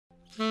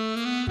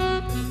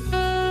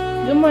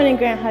Good morning,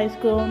 Grant High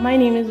School. My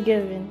name is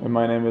Given. And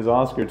my name is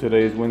Oscar.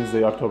 Today is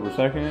Wednesday, October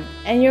 2nd.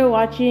 And you're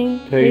watching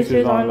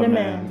Pacers on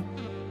Demand.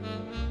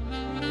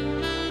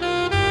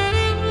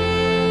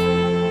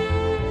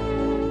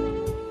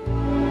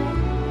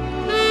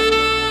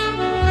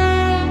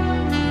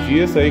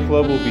 GSA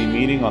Club will be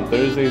meeting on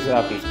Thursdays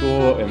after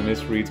school in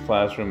Miss Reed's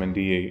classroom in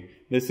D8.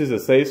 This is a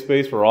safe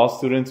space for all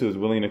students who is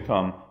willing to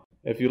come.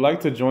 If you'd like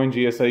to join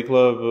GSA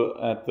Club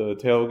at the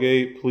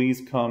tailgate,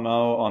 please come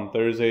out on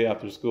Thursday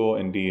after school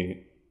in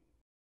D8.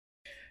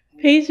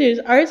 Pacers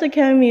Arts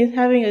Academy is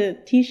having a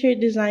t-shirt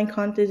design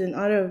contest in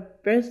honor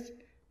of breast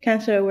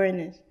cancer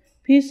awareness.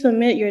 Please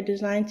submit your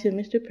design to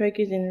Mr.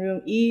 Perkins in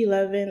room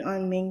E11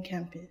 on main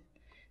campus.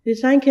 The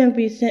design can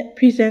be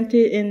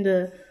presented in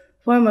the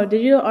form of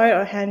digital art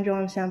or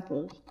hand-drawn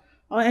samples.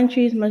 All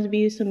entries must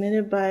be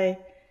submitted by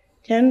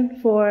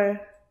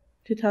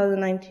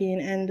 10/4/2019,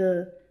 and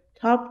the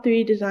top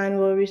 3 design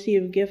will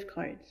receive gift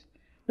cards.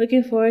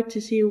 Looking forward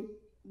to see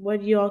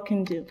what you all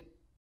can do.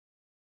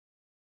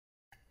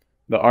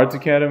 The Arts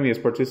Academy is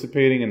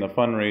participating in the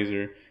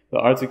fundraiser. The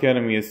Arts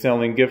Academy is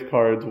selling gift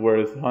cards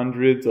worth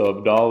hundreds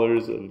of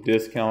dollars of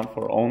discount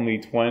for only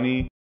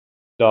 $20.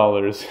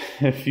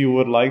 If you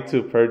would like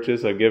to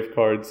purchase a gift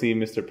card, see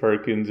Mr.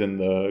 Perkins in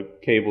the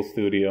cable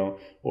studio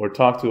or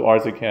talk to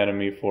Arts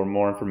Academy for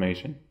more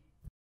information.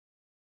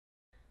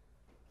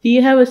 Do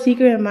you have a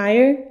secret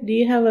admirer? Do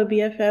you have a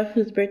BFF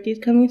whose birthday is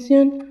coming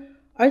soon?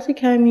 Arts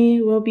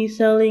Academy will be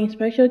selling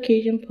special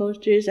occasion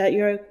posters at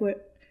your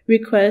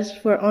request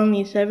for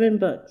only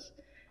 $7.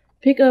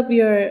 Pick up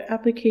your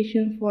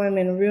application form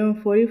in room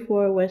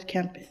 44 West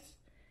Campus.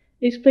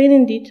 Explain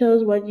in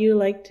details what you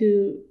like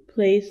to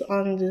place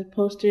on the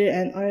poster,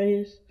 and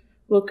artists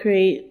will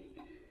create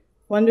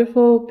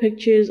wonderful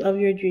pictures of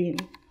your dream.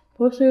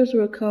 Posters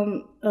will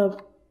come a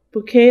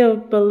bouquet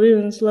of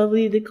balloons,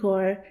 lovely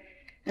decor,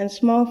 and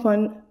small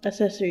fun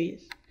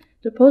accessories.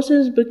 The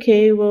poster's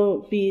bouquet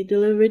will be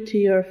delivered to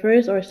your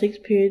first or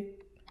sixth period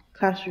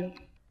classroom.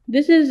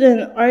 This is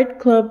an art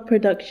club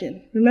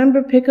production.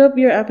 Remember, pick up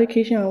your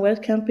application on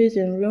West Campus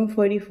in room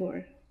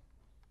 44.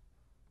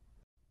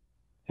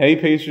 Hey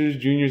Pacers,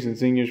 juniors and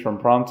seniors from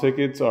prom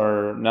tickets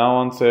are now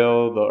on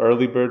sale. The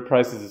early bird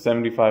price is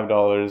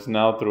 $75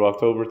 now through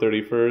October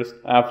 31st.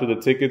 After the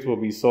tickets will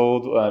be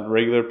sold at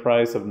regular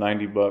price of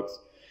 $90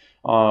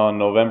 on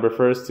November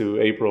 1st to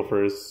April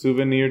 1st.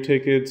 Souvenir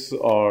tickets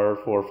are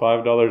for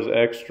 $5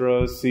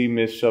 extra. See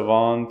Miss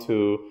Chavon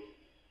to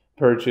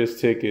purchase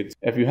tickets.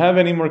 If you have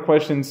any more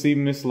questions, see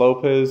Miss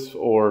Lopez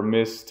or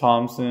Miss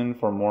Thompson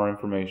for more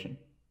information.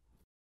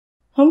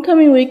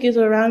 Homecoming week is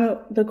around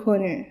the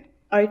corner.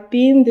 Our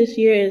theme this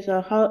year is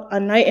a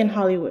night in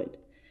Hollywood.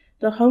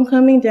 The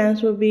homecoming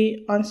dance will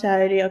be on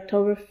Saturday,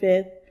 October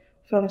 5th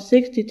from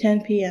 6 to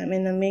 10 p.m.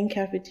 in the main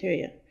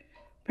cafeteria.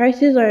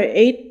 Prices are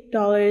 $8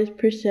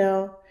 per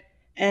sale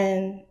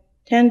and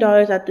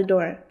 $10 at the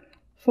door.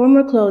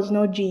 Formal clothes,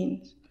 no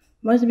jeans.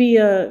 Must be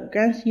a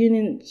Grants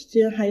Union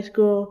Student High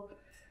School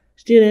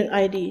student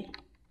ID.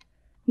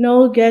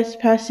 No guest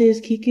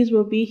passes. Kikis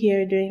will be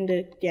here during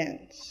the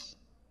dance.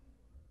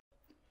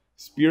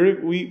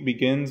 Spirit Week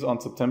begins on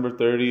September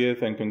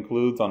 30th and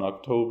concludes on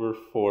October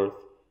 4th.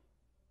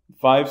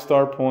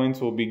 5-star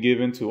points will be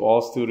given to all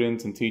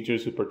students and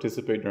teachers who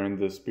participate during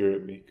the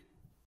Spirit Week.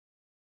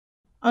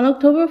 On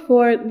October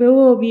 4th, we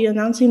will be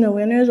announcing the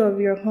winners of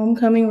your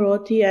homecoming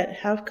royalty at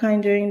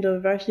halftime during the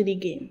varsity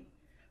game.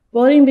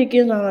 Voting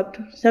begins on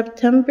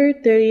September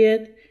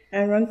 30th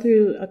and runs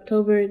through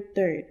October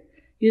 3rd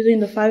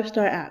using the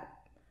 5-star app.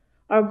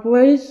 Our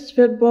boys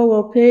football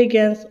will play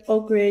against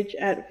Oak Ridge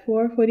at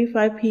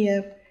 4:45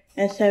 p.m.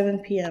 and 7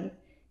 p.m.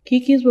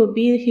 Kikis will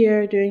be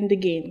here during the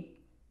game.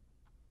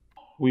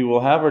 We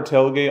will have our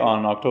tailgate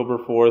on October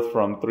 4th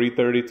from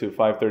 3:30 to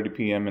 5:30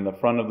 p.m. in the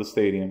front of the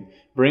stadium.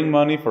 Bring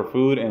money for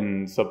food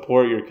and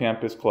support your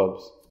campus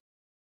clubs.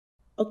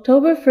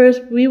 October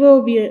 1st, we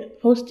will be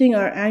hosting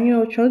our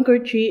annual Trunk or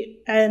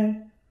Treat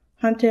and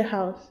Haunted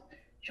House.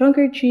 Trunk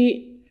or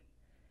Treat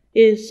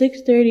is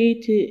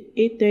 6:30 to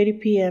 8:30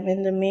 p.m.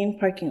 in the main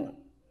parking lot.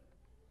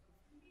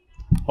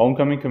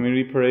 Homecoming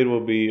Community Parade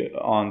will be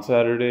on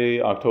Saturday,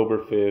 October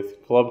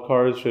 5th. Club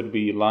cars should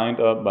be lined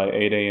up by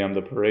 8 a.m.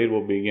 The parade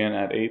will begin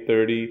at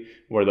 8:30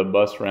 where the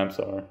bus ramps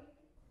are.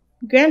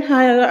 Grand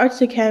High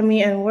Arts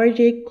Academy and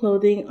Warjake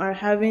Clothing are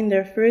having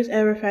their first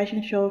ever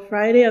fashion show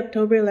Friday,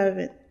 October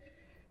 11th.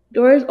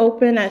 Doors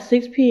open at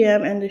 6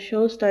 p.m. and the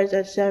show starts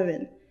at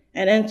 7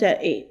 and ends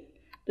at 8.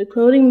 The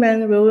clothing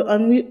brand will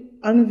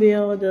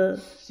unveil the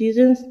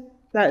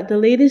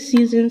latest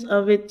seasons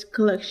of its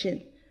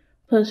collection,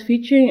 plus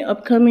featuring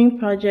upcoming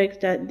projects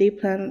that they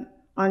plan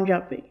on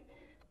dropping.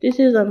 This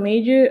is a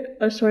major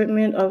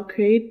assortment of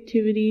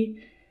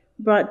creativity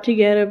brought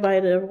together by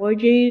the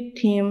Warjake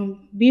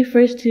team. Be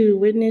first to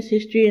witness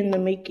history in the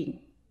making.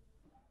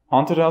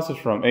 Haunted House is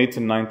from 8 to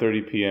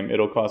 9:30 p.m.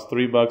 It'll cost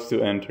 $3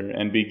 to enter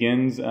and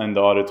begins in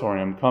the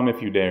auditorium. Come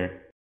if you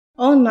dare.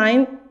 All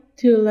 9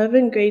 to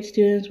 11 grade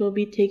students will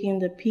be taking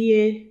the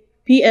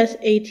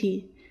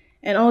PSAT,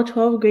 and all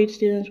 12 grade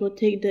students will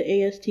take the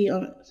AST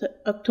on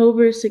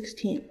October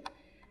 16th.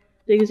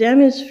 The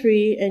exam is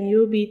free and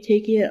you'll be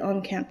taking it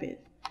on campus.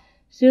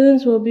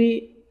 Students will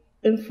be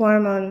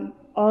informed on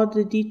all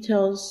the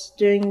details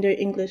during their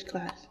English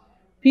class.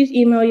 Please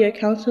email your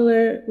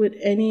counselor with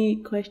any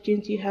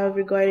questions you have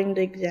regarding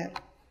the exam.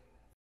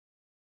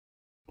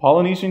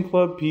 Polynesian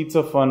Club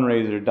Pizza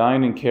Fundraiser.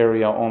 Dine and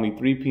carry out only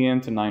 3 p.m.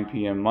 to 9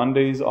 p.m.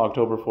 Mondays,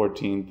 October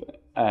 14th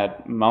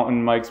at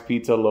Mountain Mike's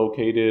Pizza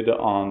located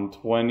on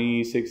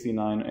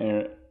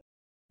 2069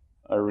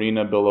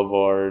 Arena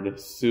Boulevard,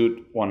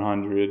 Suite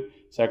 100,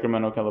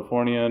 Sacramento,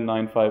 California,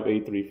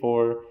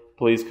 95834.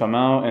 Please come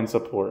out and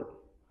support.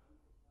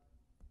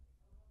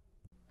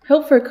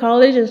 Help for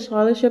college and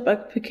scholarship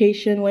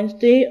application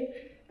Wednesday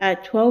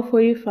at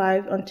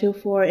 12:45 until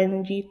 4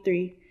 in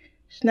G3.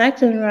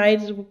 Snacks and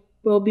rides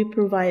will be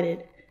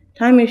provided.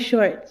 Time is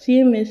short.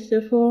 See Ms.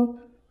 Siffel,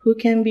 who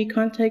can be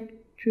contacted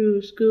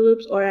through School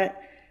Loops or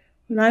at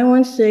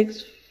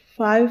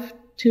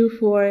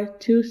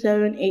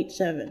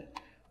 916-524-2787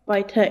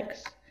 by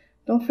text.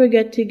 Don't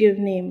forget to give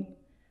name.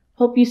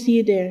 Hope you see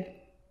you there.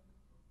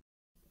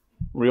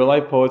 Real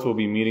Life Poets will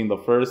be meeting the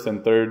first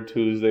and third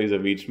Tuesdays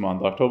of each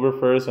month. October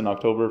 1st and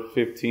October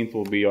 15th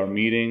will be our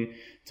meeting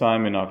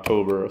time in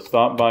October.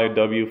 Stop by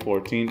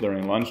W14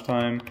 during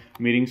lunchtime.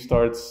 Meeting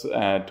starts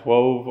at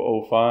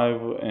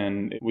 12:05,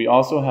 and we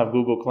also have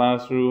Google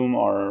Classroom.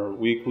 Our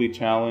weekly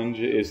challenge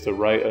is to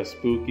write a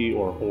spooky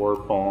or horror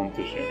poem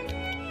to share.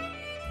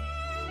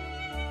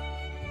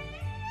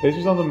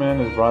 Pacers on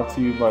Demand is brought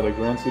to you by the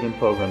Grant Student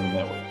Programming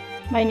Network.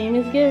 My name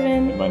is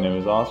Given. And my name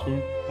is Oscar.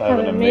 Have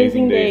an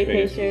amazing day,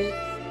 Pacers.